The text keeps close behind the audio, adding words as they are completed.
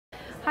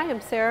Hi, I'm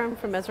Sarah. I'm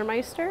from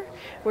Messermeister.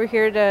 We're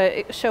here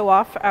to show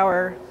off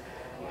our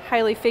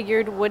highly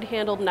figured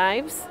wood-handled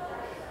knives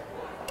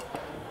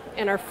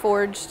and our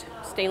forged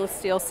stainless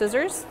steel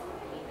scissors.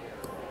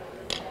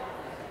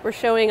 We're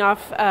showing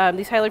off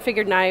these highly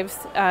figured knives.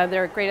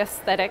 They're a great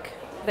aesthetic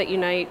that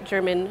unite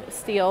German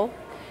steel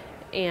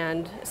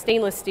and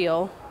stainless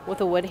steel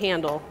with a wood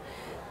handle.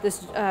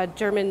 This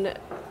German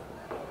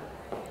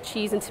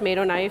cheese and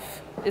tomato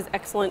knife is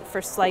excellent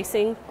for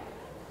slicing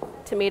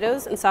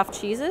tomatoes and soft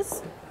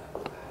cheeses,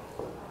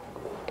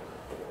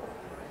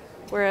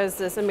 whereas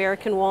this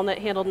American walnut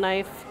handled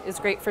knife is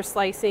great for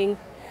slicing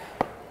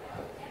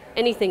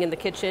anything in the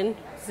kitchen.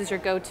 This is your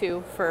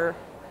go-to for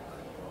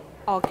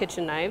all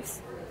kitchen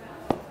knives.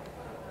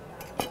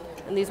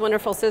 And these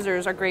wonderful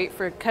scissors are great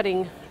for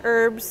cutting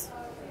herbs,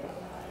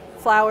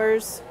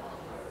 flowers,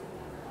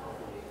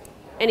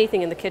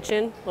 anything in the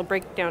kitchen. We'll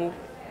break down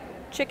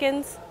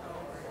chickens.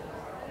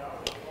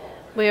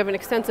 We have an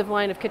extensive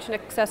line of kitchen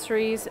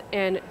accessories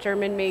and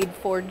German-made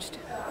forged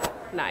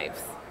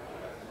knives.